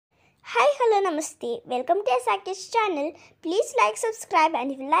Hi, hello, namaste. Welcome to Saki's channel. Please like, subscribe, and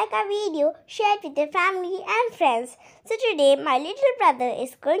if you like our video, share it with your family and friends. So today, my little brother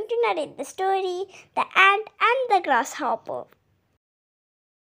is going to narrate the story, The Ant and the Grasshopper.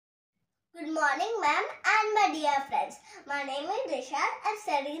 Good morning, ma'am and my dear friends. My name is Risha. I'm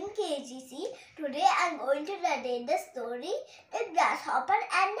studying in KGC. Today I'm going to narrate the story, The Grasshopper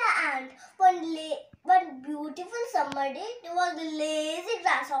and the Ant. One beautiful summer day, there was a lazy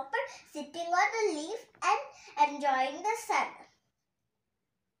grasshopper sitting on a leaf and enjoying the sun.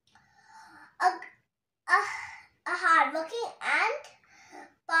 A hardworking ant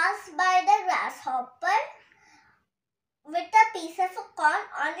passed by the grasshopper with a piece of corn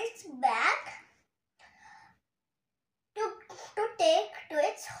on its back to take to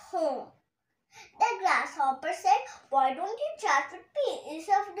its home. The grasshopper said, "Why don't you chat with me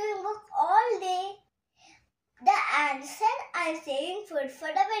instead of doing work all day?" The ant said, "I'm saving food for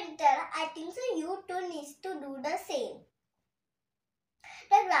the winter. I think so you too need to do the same."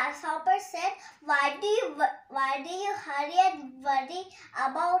 The grasshopper said, why do you hurry and worry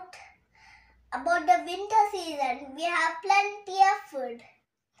about the winter season? We have plenty of food."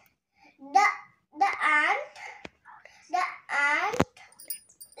 The ant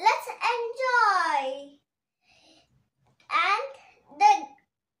let's enjoy. And the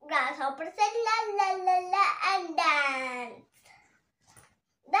grasshopper said la la la la and danced.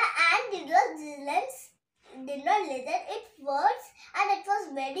 The ant did not listen its words, and it was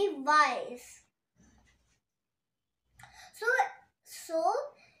very wise. So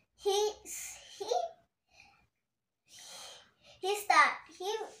he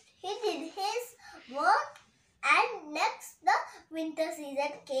did his work, and next the winter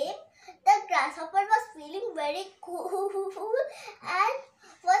season came. The grasshopper was feeling very cool and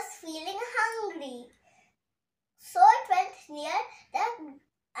was feeling hungry. So it went near the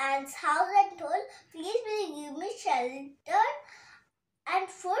ant's house and told, "Please will you give me shelter and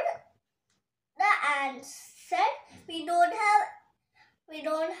food?" The ant said, We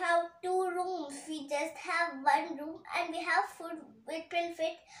don't have two rooms. We just have one room, and we have food which will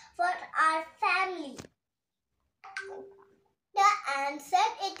fit for our family." The ant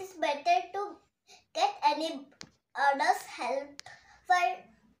said it is better to get any others' help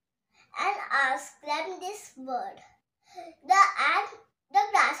and ask them this word. The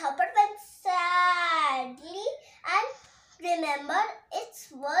grasshopper went sadly and remembered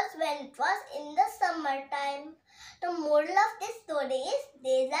its words when it was in the summertime. The moral of this story is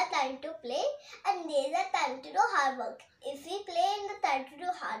days are time to play and days are time to do hard work. If we play in the time to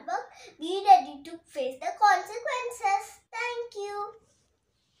do hard work, be ready to face the consequences. Thank you.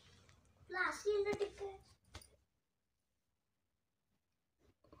 Lastly, the ticket.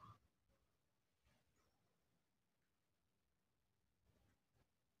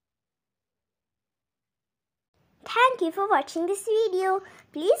 Thank you for watching this video.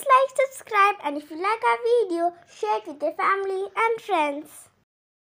 Please like, subscribe, and if you like our video, share it with your family and friends.